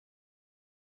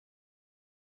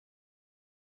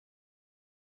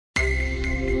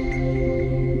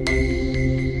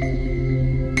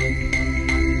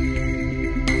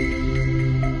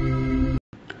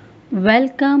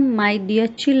Welcome, my dear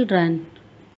children.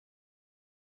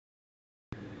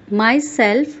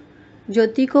 Myself,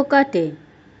 Jyoti Kokate.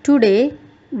 Today,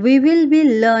 we will be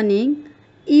learning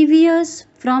EVS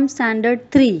from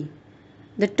Standard 3.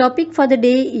 The topic for the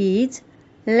day is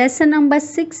lesson number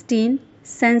 16,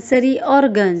 sensory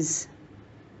organs.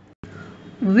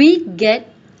 We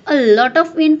get a lot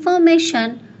of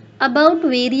information about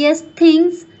various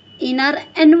things in our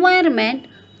environment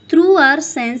through our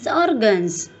sense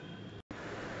organs.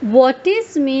 What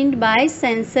is meant by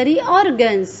sensory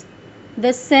organs?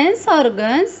 The sense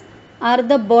organs are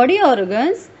the body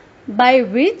organs by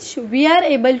which we are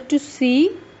able to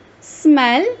see,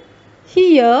 smell,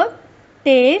 hear,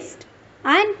 taste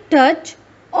and touch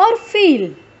or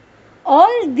feel.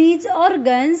 All these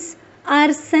organs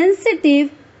are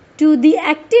sensitive to the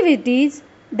activities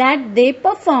that they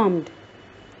performed.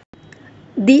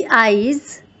 The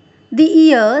eyes, the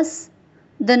ears,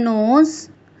 the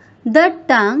nose, the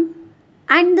tongue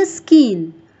and the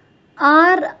skin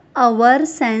are our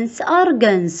sense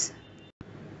organs.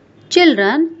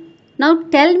 Children, now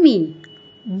tell me,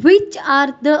 which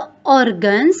are the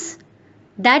organs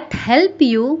that help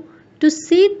you to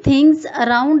see things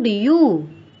around you?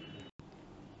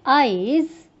 Eyes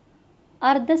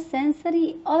are the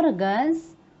sensory organs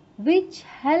which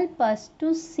help us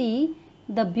to see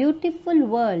the beautiful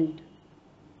world.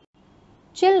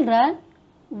 Children,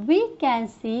 we can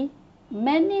see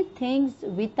many things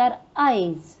with our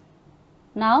eyes.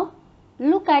 Now,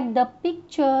 look at the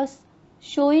pictures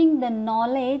showing the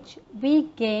knowledge we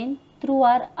gain through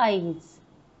our eyes.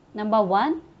 Number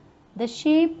 1, the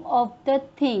shape of the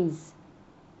things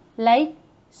like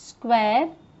square,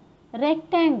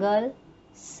 rectangle,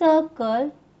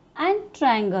 circle and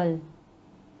triangle.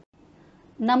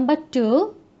 Number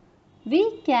 2,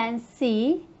 we can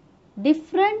see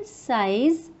different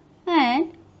size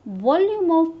and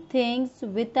volume of things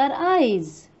with our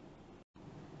eyes.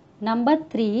 Number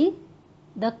 3,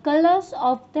 the colors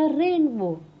of the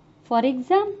rainbow. For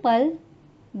example,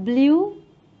 blue,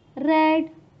 red,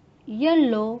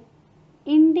 yellow,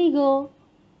 indigo,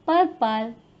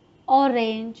 purple,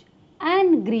 orange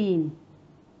and green.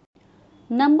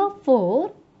 Number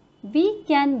 4, we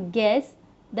can guess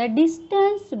the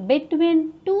distance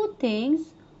between two things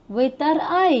with our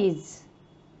eyes.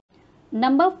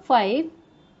 Number 5,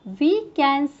 we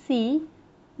can see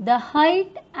the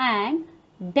height and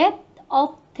depth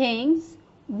of things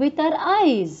with our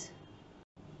eyes.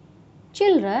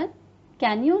 Children,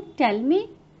 can you tell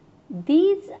me?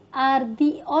 These are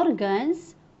the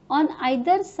organs on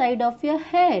either side of your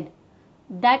head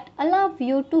that allow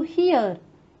you to hear.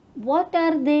 What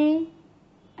are they?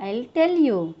 I'll tell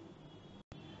you.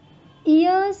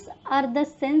 Ears are the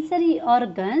sensory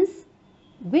organs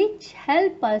which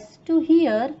help us to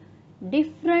hear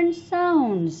different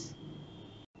sounds.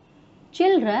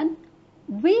 Children,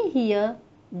 we hear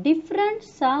different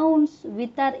sounds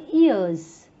with our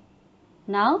ears.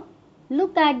 Now,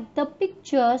 look at the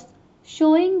pictures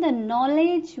showing the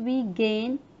knowledge we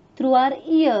gain through our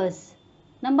ears.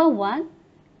 Number 1,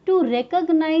 to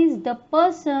recognize the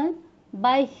person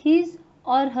by his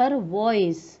or her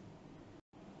voice.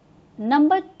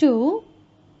 Number 2,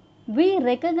 we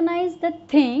recognize the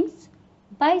things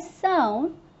by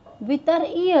sound with our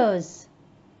ears.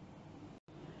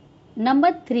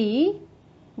 Number 3,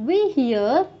 we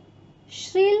hear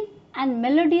shrill and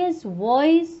melodious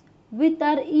voice with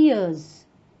our ears.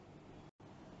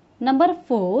 Number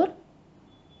 4,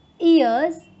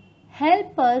 ears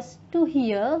help us to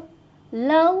hear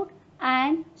loud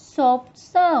and soft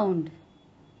sound.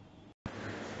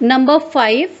 Number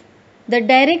 5, the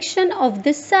direction of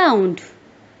the sound.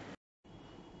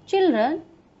 Children,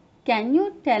 can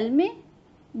you tell me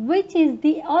which is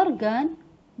the organ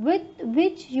with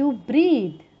which you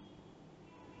breathe?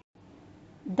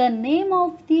 The name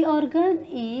of the organ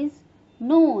is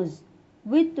nose,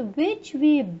 with which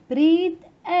we breathe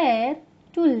air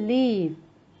to live.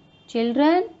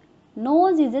 Children,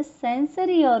 nose is a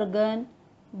sensory organ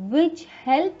which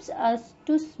helps us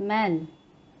to smell.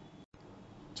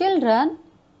 Children,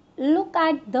 look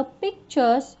at the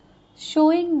pictures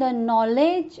showing the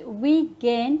knowledge we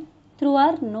gain through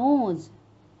our nose.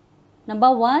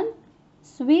 Number 1,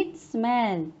 sweet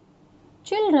smell.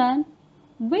 Children,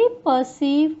 we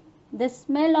perceive the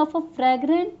smell of a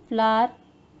fragrant flower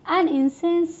and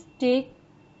incense stick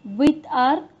with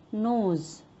our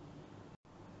nose.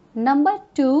 Number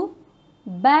 2,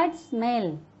 bad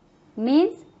smell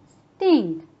means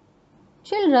stink.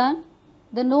 Children,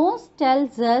 the nose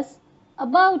tells us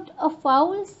about a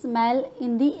foul smell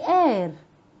in the air.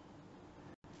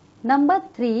 Number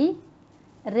 3,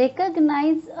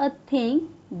 recognize a thing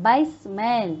by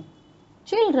smell.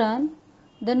 Children,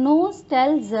 the nose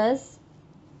tells us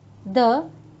the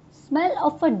smell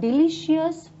of a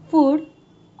delicious food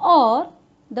or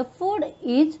the food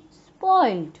is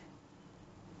spoiled.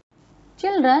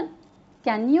 Children,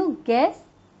 can you guess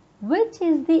which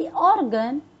is the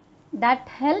organ that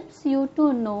helps you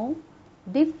to know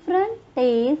different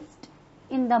taste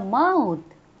in the mouth?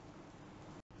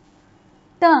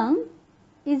 Tongue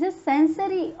is a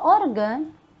sensory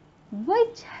organ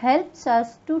which helps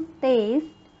us to taste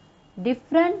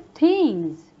different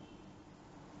things.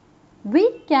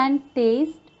 We can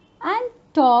taste and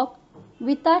talk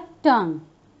with our tongue.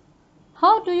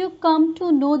 How do you come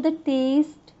to know the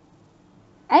taste?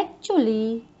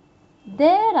 Actually,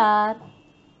 there are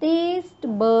taste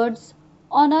buds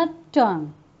on our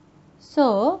tongue.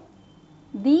 So,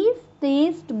 these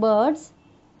taste buds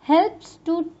helps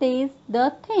to taste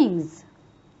the things.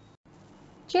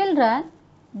 Children,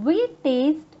 we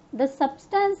taste the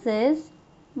substances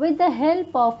with the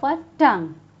help of our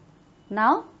tongue.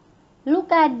 Now,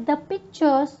 look at the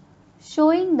pictures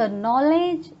showing the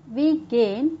knowledge we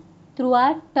gain through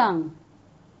our tongue.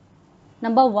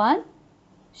 Number 1.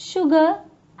 Sugar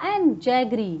and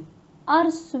jaggery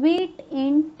are sweet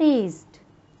in taste.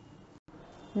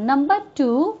 Number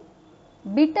 2.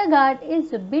 Bitter gourd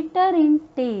is bitter in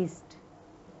taste.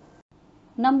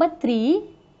 Number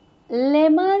 3.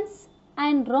 Lemons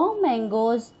and raw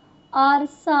mangoes are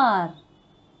sour.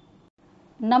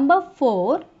 Number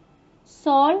 4.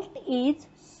 Salt is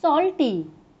salty.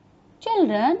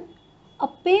 Children, a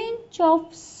pinch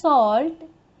of salt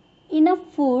in a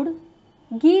food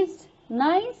gives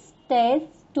nice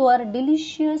taste to our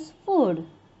delicious food.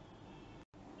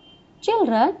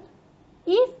 Children,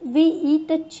 if we eat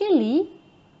a chili,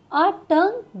 our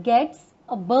tongue gets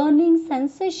a burning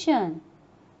sensation.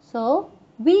 So,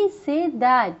 we say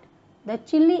that the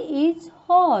chili is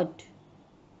hot.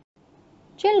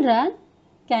 Children,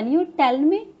 can you tell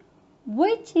me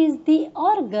which is the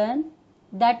organ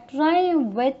that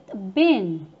rhymes with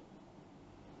bin?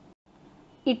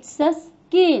 It's a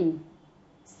skin.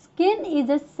 Skin is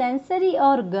a sensory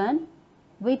organ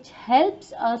which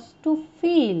helps us to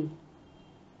feel.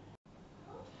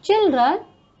 Children,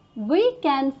 we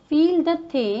can feel the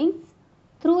things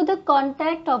through the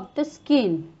contact of the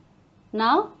skin.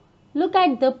 Now, look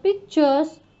at the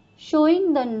pictures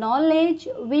showing the knowledge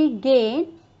we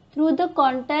gain through the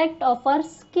contact of our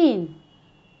skin.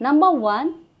 Number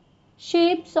 1.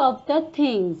 Shapes of the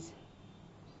things.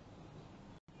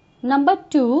 Number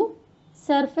 2.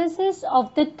 Surfaces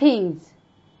of the things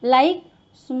like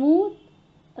smooth,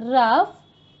 rough,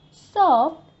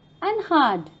 soft and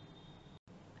hard.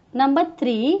 Number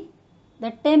 3.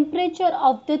 The temperature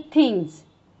of the things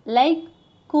like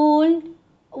cold,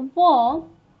 warm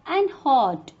and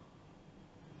hot.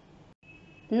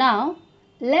 Now,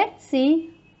 let's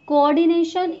see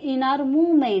coordination in our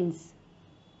movements.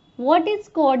 What is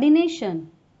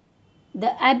coordination?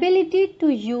 The ability to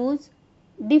use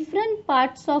different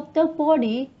parts of the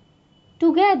body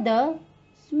together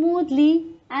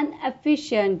smoothly and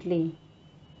efficiently.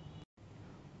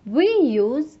 We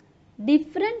use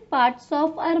different parts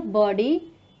of our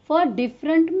body for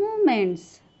different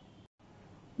movements.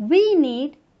 We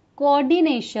need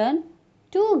coordination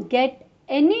to get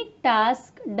any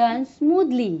task done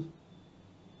smoothly.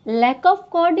 Lack of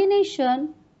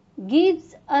coordination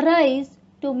gives rise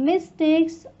to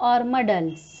mistakes or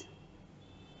muddles.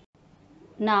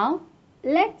 Now,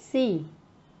 let's see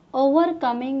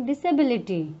overcoming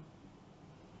disability.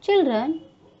 Children,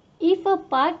 if a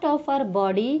part of our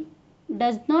body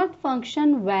does not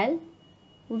function well,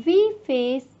 we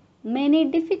face many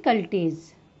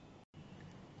difficulties.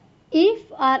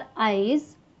 If our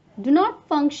eyes do not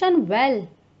function well,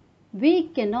 we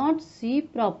cannot see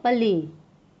properly.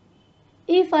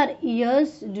 If our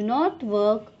ears do not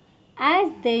work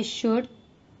as they should,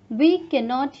 we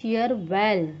cannot hear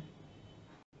well.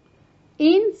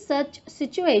 In such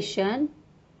situation,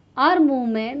 our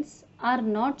movements are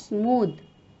not smooth.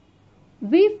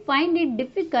 We find it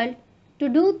difficult to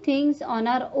do things on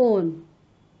our own,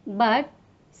 but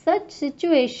such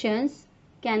situations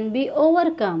can be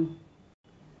overcome.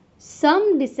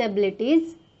 Some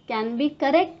disabilities can be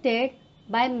corrected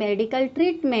by medical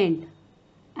treatment,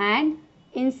 and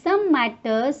in some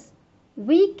matters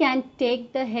we can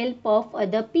take the help of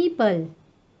other people.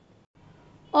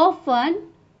 Often,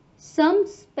 some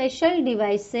special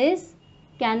devices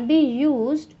can be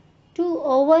used to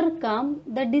overcome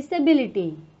the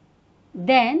disability.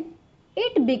 Then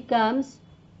it becomes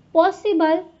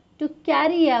possible to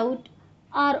carry out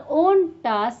our own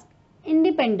task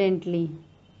independently.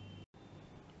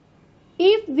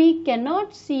 If we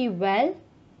cannot see well,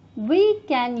 we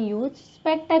can use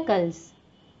spectacles.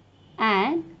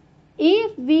 And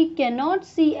if we cannot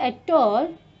see at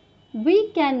all,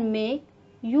 we can make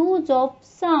use of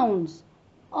sounds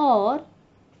or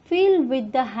feel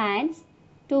with the hands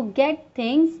to get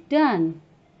things done.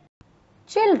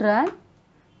 Children,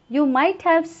 you might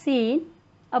have seen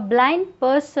a blind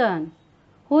person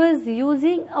who is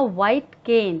using a white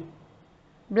cane.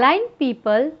 Blind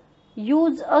people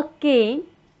use a cane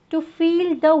to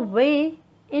feel the way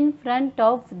in front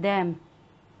of them.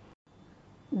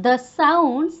 The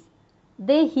sounds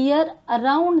they hear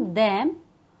around them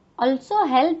also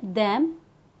help them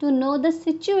to know the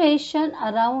situation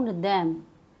around them.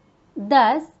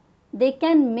 Thus, they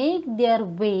can make their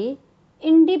way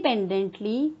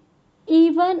independently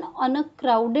even on a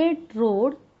crowded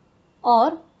road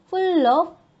or full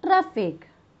of traffic.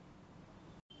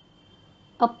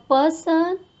 A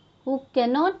person who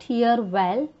cannot hear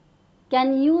well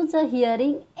can use a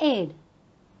hearing aid.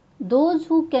 Those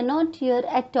who cannot hear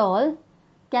at all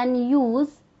can use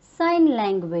sign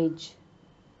language.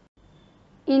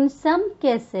 In some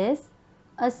cases,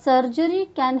 a surgery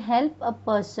can help a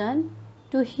person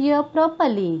to hear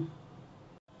properly.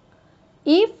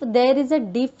 If there is a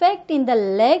defect in the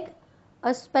leg,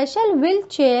 a special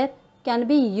wheelchair can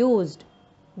be used.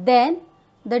 Then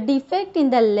the defect in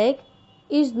the leg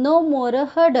is no more a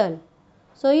hurdle.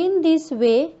 So in this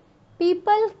way,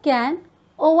 people can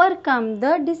overcome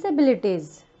the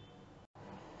disabilities.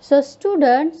 So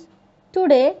students,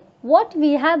 today what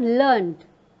we have learned?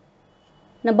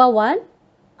 Number 1,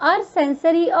 our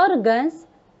sensory organs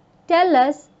tell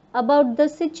us about the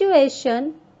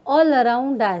situation all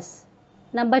around us.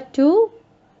 Number 2,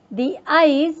 the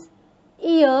eyes,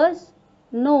 ears,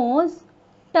 nose,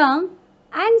 tongue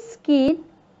and skin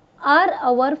are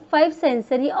our 5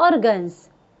 sensory organs.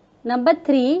 Number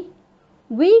 3,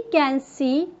 we can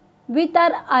see with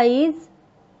our eyes,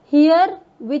 hear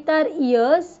with our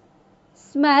ears,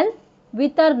 smell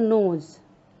with our nose.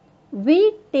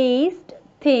 We taste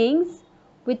things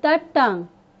with our tongue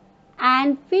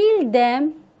and feel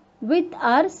them with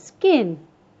our skin.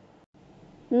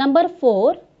 Number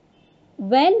 4,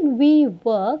 when we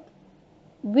work,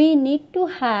 we need to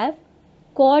have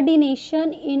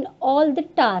coordination in all the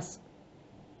tasks.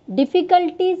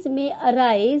 Difficulties may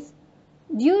arise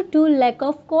due to lack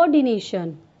of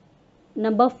coordination.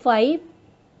 Number 5,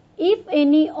 if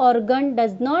any organ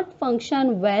does not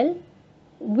function well,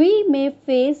 we may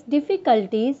face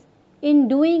difficulties in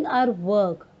doing our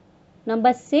work.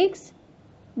 Number 6,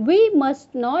 we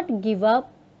must not give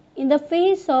up in the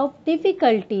face of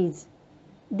difficulties.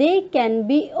 They can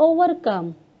be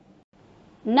overcome.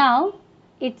 Now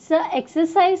it's a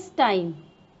exercise time.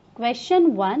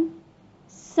 Question 1.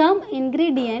 Some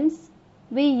ingredients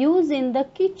we use in the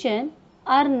kitchen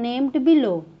are named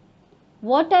below.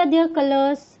 What are their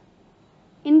colors?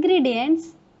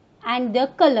 Ingredients and their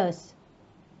colors.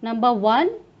 Number 1.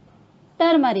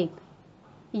 Turmeric,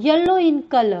 yellow in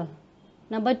color.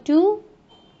 Number 2.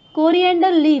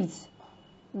 Coriander leaves,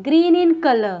 green in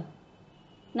color.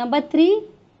 Number 3.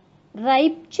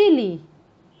 Ripe chili,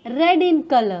 red in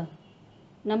color.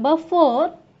 Number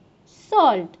 4.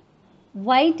 Salt,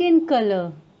 white in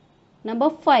color. Number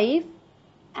 5.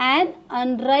 An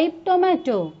unripe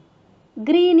tomato,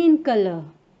 green in color.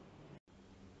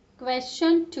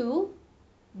 Question 2.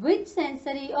 Which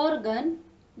sensory organ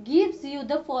gives you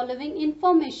the following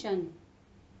information?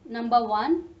 Number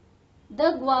 1.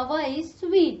 The guava is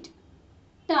sweet,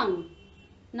 tongue.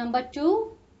 Number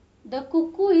 2. The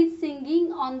cuckoo is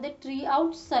singing on the tree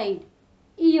outside,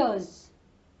 ears.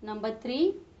 Number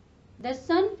 3. The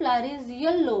sunflower is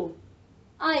yellow,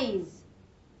 eyes.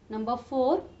 Number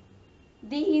 4.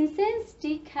 The incense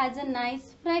stick has a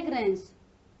nice fragrance,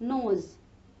 nose.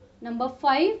 Number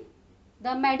 5.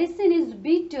 The medicine is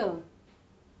bitter,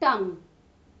 tongue.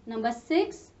 Number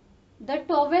 6. The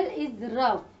towel is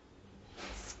rough,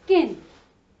 skin.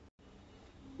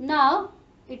 Now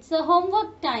it's a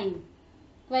homework time.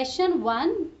 Question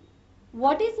 1.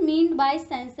 What is meant by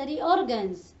sensory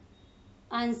organs?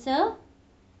 Answer.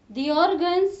 The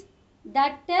organs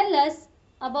that tell us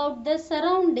about the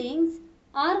surroundings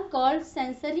are called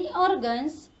sensory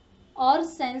organs or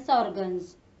sense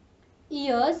organs.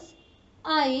 Ears,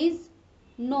 eyes,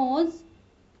 nose,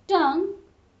 tongue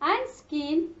and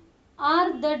skin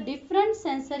are the different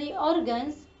sensory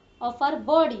organs of our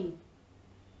body.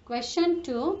 Question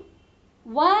 2.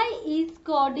 Why is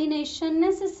coordination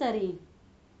necessary?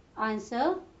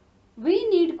 Answer. We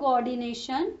need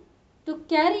coordination to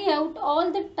carry out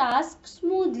all the tasks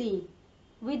smoothly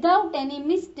without any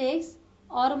mistakes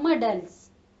or muddles.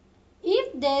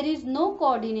 If there is no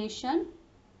coordination,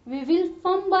 we will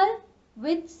fumble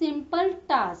with simple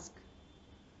tasks.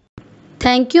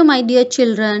 Thank you, my dear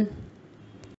children.